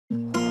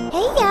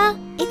Hey ya,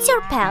 it's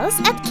your pals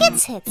at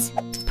Kids Hits.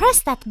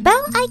 Press that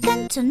bell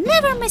icon to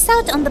never miss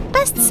out on the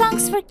best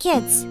songs for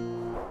kids.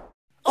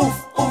 Oof,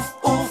 oof,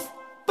 oof.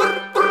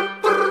 Brr, brr,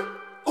 brr.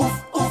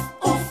 Oof, oof,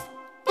 oof.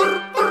 Brr,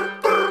 brr,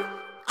 brr.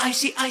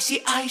 Icy,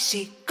 icy,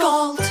 icy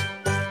cold.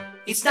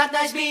 It's not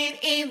nice being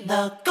in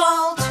the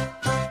cold.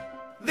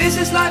 This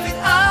is life in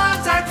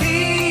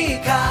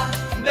Antarctica.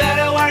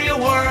 Better wear your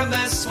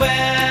warmest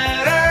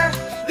sweater.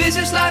 This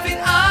is life in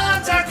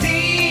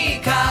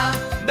Antarctica.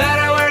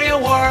 Better wear your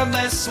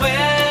warmest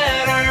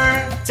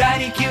sweater.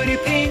 Tiny cutie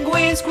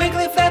penguins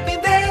quickly flapping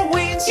their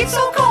wings. It's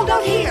so cold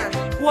out here.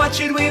 What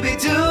should we be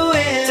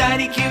doing?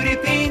 Tiny cutie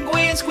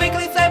penguins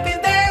quickly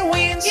flapping their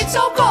wings. It's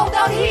so cold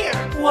out here.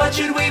 What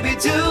should we be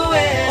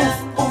doing?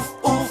 Oof, oof,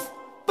 oof.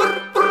 Brr,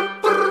 brr,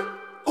 brr.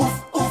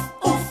 Oof, oof,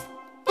 oof.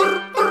 Brr,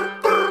 brr,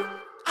 brr.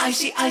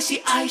 Icy,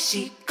 icy,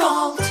 icy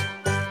cold.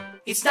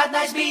 It's not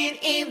nice being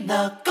in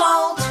the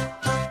cold.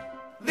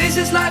 This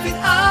is life in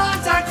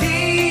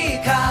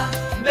Antarctica.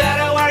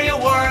 Better wear your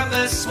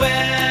warmest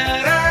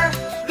sweater.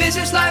 This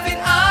is life in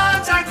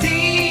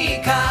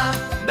Antarctica.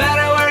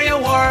 Better wear your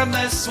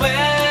warmest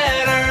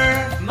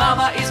sweater.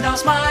 Mama is now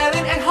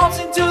smiling and hops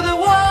into the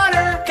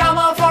water. Come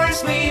on for a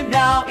swim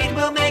now, it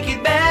will make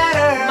it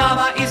better.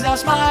 Mama is now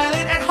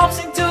smiling and hops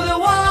into the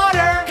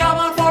water. Come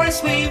on for a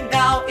swim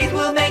now, it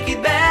will make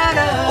it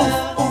better.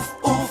 Oof, oof,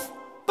 oof.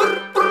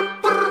 Brr, brr,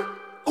 brr.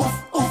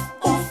 Oof, oof,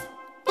 oof.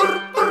 Brr,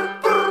 brr,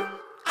 brr.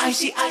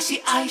 Icy,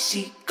 icy,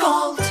 icy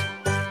cold.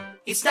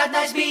 It's not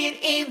nice being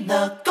in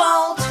the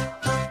cold.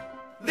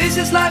 This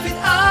is life in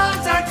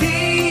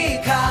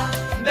Antarctica.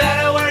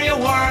 Better wear your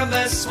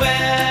warmest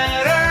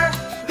sweater.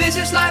 This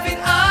is life in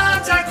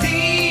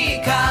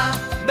Antarctica.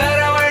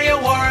 Better wear your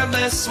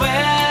warmest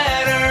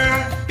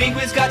sweater.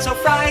 Penguins got so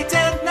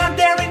frightened, not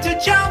daring to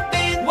jump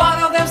in.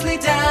 One of them slid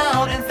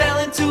down and fell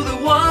into the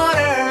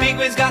water.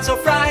 Penguins got so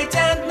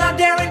frightened, not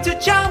daring to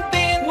jump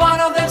in. One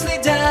of them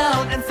slid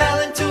down and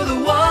fell into the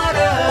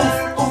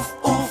water. Oof,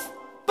 oof, oof.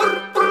 Brr,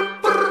 brr,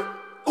 brr.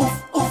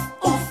 Oof, oof,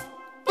 oof.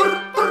 Brr,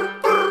 brr,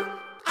 brr.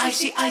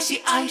 Icy,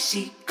 icy,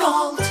 icy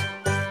cold.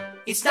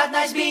 It's not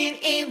nice being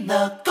in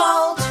the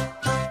cold.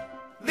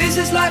 This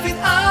is life in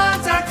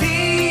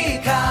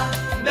Antarctica.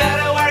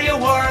 Better wear your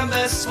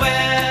warmest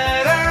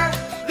sweater.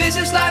 This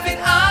is life in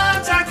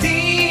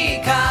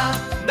Antarctica.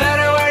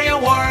 Better wear your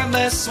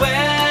warmest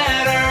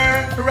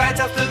sweater. Right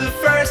after the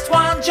first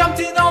one, jumped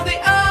in all the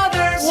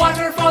others.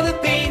 Water for the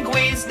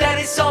penguins, that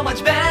is so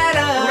much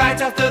better. Right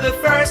after the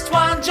first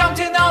one, jumped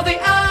in all the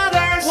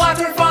others.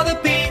 Water for the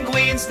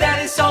penguins, that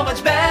is so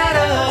much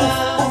better.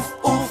 Oof,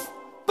 oof, oof.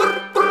 Brr,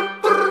 brr,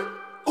 brr.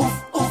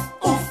 Oof, oof,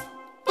 oof.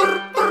 Brr,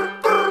 brr,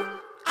 brr.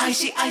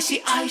 Icy,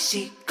 icy,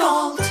 icy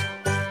cold.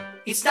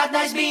 It's not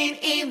nice being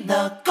in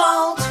the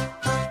cold.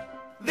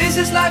 This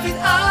is life in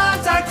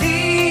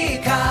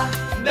Antarctica.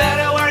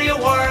 Better wear your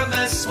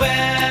warmest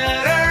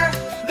sweater.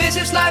 This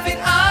is life in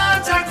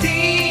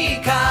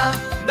Antarctica.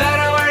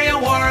 Better wear your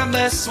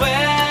warmest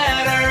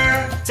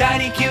sweater.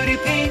 Tiny cutie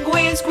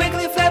penguins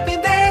quickly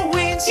flapping their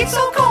wings. It's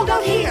so cold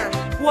out here.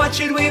 What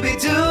should we be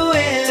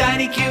doing?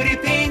 Tiny cutie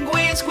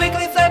penguins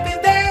quickly flapping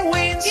their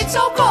wings. It's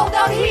so cold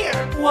out here.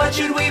 What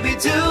should we be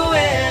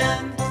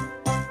doing?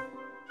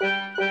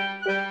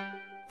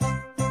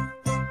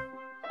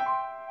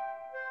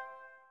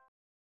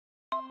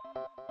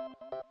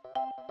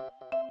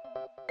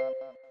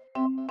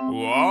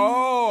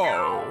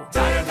 Whoa!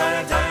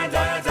 Dinosaurs,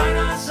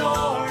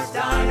 dinosaurs,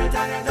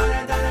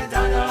 dinosaurs.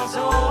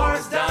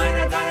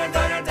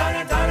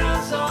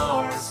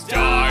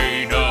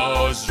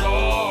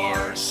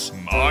 Dinosaurs!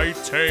 My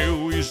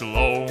tail is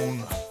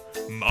long,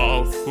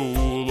 mouth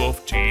full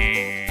of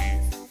teeth.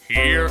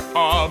 Here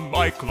are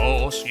my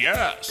claws,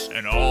 yes,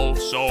 and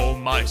also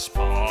my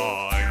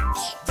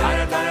spines.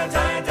 Dinosaurs,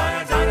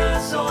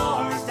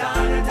 dinosaurs,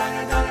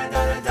 dinosaurs.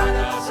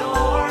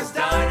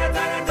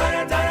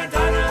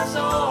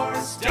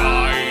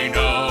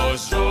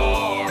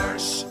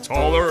 Dinosaurs,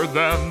 taller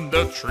than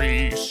the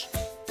trees,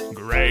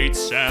 great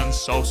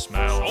sense of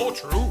smell. So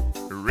true.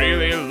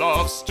 Really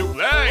loves to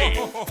play.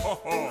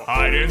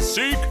 Hide and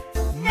seek,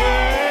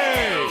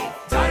 nay.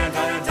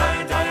 Dinosaurs,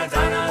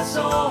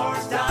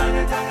 dinosaurs, dinosaurs.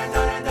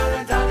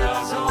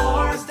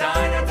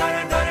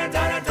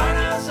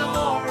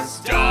 Dinosaurs,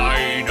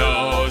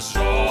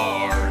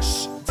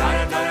 dinosaurs.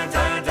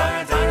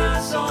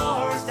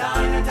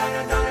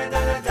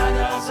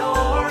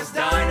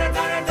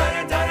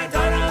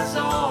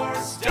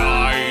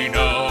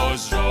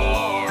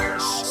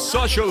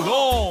 Such a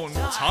long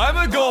time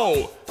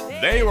ago,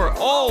 they were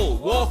all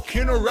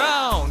walking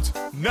around.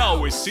 Now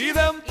we see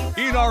them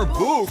in our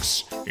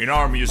books. In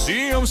our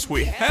museums,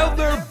 we have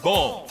their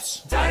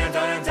bones.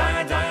 Dinosaurs,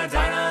 dinosaurs,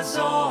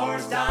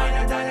 dinosaurs.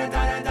 Dinosaurs,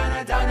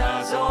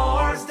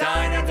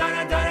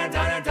 dinosaurs.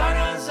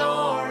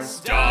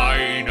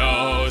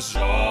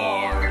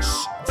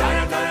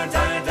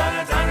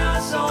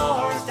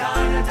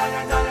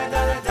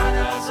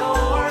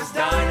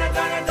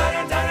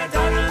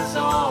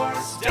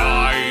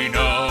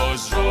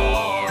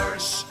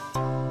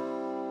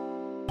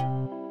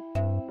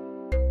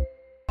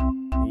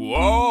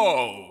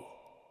 Whoa!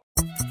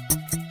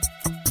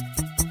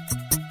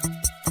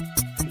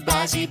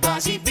 Buzzy,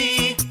 buzzy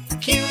bee,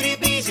 cutie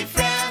busy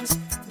friends.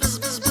 Buzz,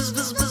 buzz, buzz,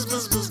 buzz, buzz,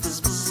 buzz, buzz,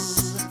 buzz,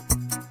 buzz.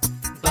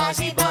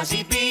 Buzzy,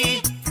 buzzy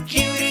bee,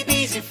 cutie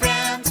busy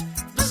friends.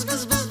 Buzz,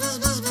 buzz, buzz, buzz,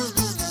 buzz, buzz,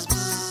 buzz, buzz,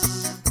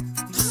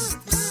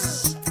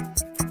 buzz.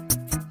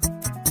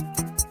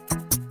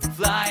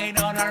 Flying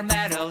on our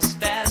meadows,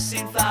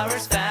 passing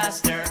flowers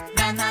faster.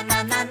 Na na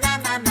na na na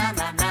na na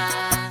na na.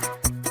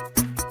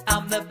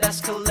 I'm the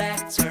best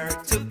collector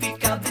to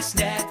pick up this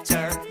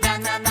nectar. Na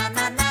na na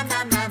na na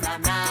na na na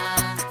na.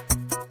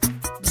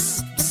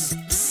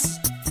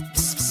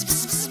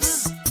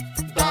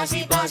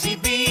 Buzzy, buzzy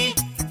bee,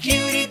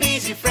 cutie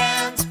busy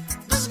friends.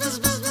 Buzz, buzz,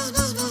 buzz, buzz,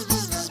 buzz, buzz,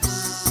 buzz, buzz,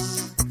 buzz.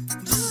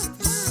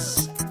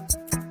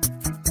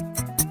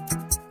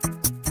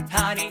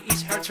 Honey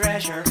is her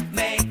treasure,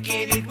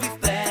 making it with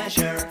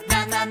pleasure.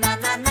 Na na na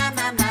na na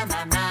na na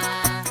na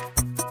na.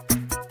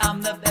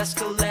 I'm the best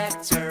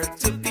collector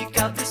to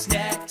pick up this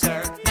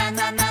nectar. Na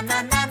na na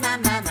na na na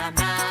na na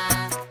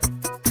na.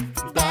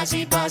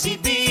 Buzzy, buzzy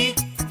bee,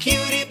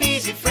 cutie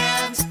busy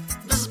friends.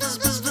 Buzz, buzz,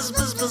 buzz, buzz,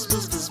 buzz, buzz,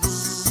 buzz, buzz, buzz.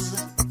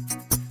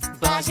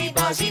 Buzzy,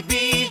 buzzy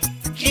bee,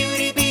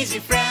 cutie busy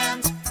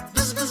friends.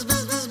 Buzz, buzz,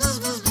 buzz, buzz, buzz,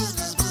 buzz, buzz,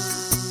 buzz,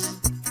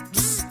 buzz.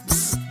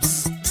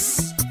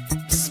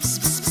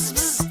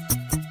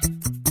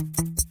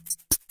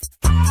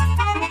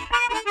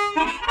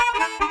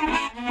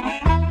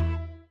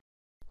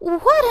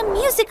 What a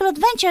musical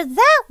adventure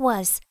that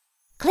was!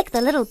 Click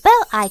the little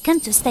bell icon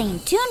to stay in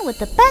tune with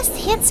the best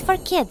hits for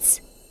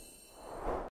kids.